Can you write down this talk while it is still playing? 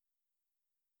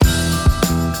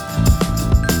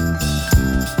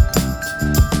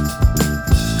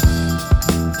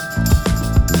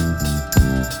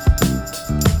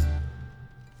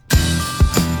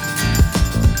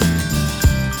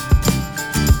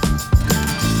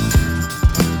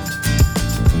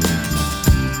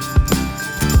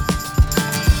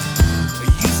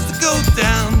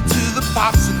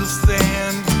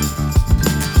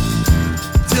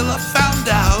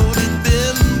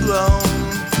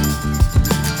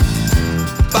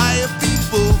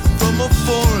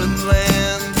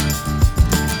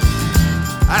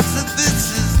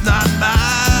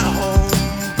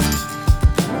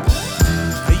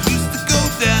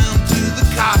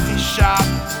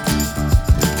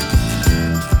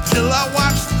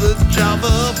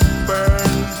Java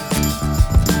burn.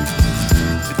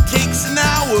 It takes an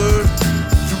hour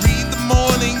to read the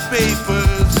morning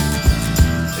papers.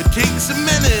 It takes a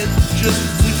minute just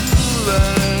to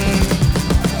learn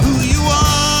who you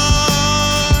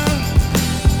are.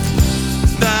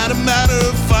 It's not a matter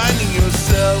of finding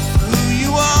yourself. Who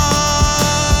you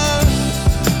are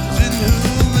is in who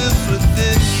lives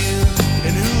within you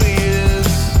and who he is.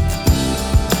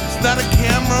 It's not a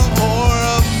camera or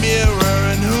a mirror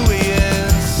and who he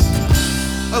is.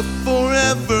 A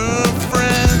forever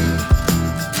friend.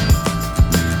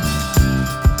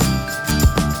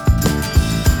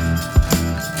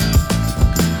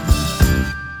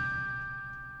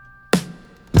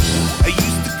 I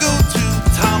used to go to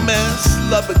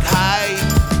Lubbock High,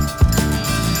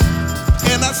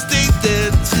 and I stayed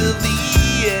there till the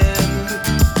end.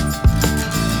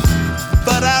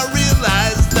 But I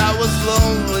realized I was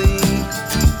lonely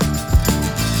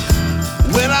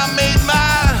when I made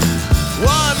my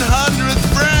 100th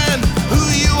friend. Who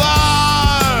you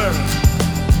are,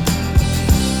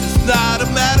 it's not a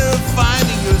matter of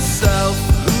finding yourself.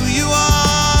 Who you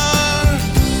are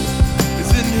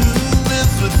is in who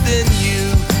lives within you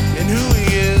and who he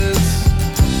is.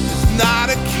 It's not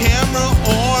a camera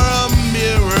or a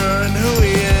mirror and who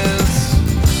he is.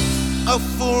 A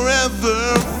forever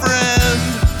friend.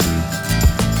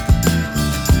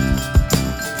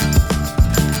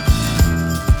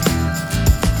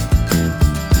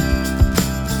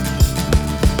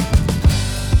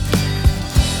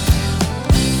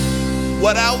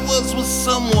 What I was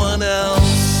someone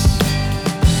else.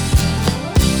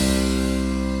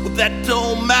 Well, that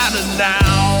don't matter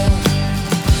now.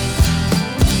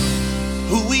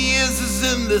 Who he is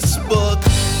in this book,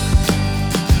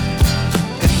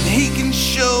 and he can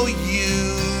show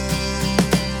you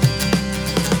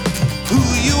who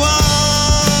you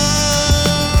are.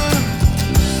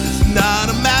 It's not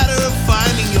a matter of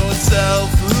finding yourself.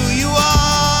 Who you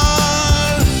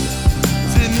are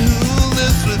is in who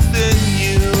lives within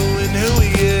you and who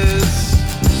he is.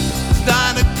 It's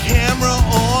not a camera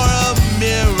or a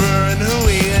mirror and who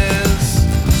he is.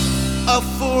 A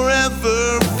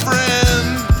forever friend.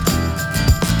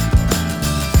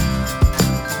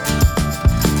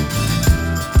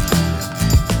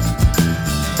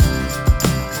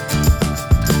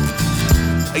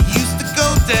 I used to go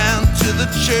down to the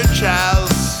church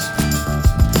house